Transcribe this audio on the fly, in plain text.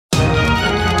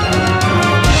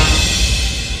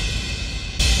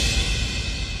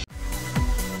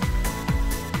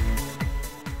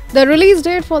The release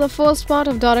date for the first part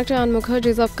of director Ayan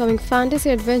Mukerji's upcoming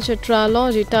fantasy-adventure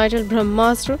trilogy titled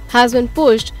Brahmastra has been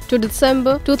pushed to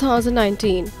December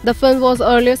 2019. The film was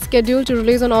earlier scheduled to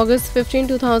release on August 15,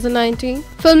 2019.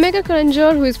 Filmmaker Karan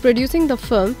Johar, who is producing the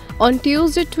film, on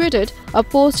Tuesday tweeted a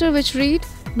poster which read,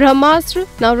 "Brahmastra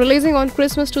now releasing on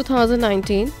Christmas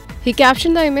 2019." He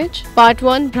captioned the image, Part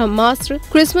 1 Brahmastra,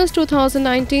 Christmas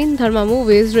 2019 Dharma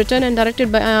movies written and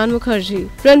directed by Ayan Mukerji.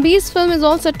 Ranbir's film is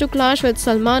all set to clash with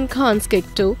Salman Khan's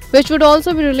Kick 2, which would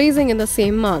also be releasing in the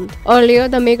same month. Earlier,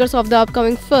 the makers of the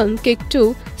upcoming film Kick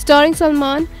 2, starring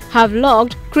Salman, have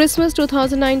logged Christmas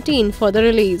 2019 for the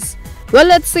release. Well,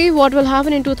 let's see what will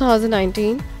happen in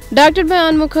 2019. Directed by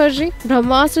Ayan Mukerji,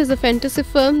 Brahmastra is a fantasy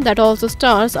film that also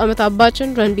stars Amitabh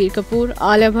Bachchan, Ranbir Kapoor,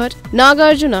 Alia Bhatt,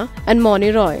 Nagarjunaa and Mouni.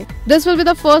 This will be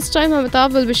the first time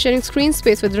Amitabh will be sharing screen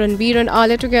space with Ranbir and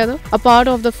Alia together. A part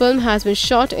of the film has been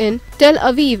shot in Tel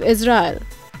Aviv, Israel.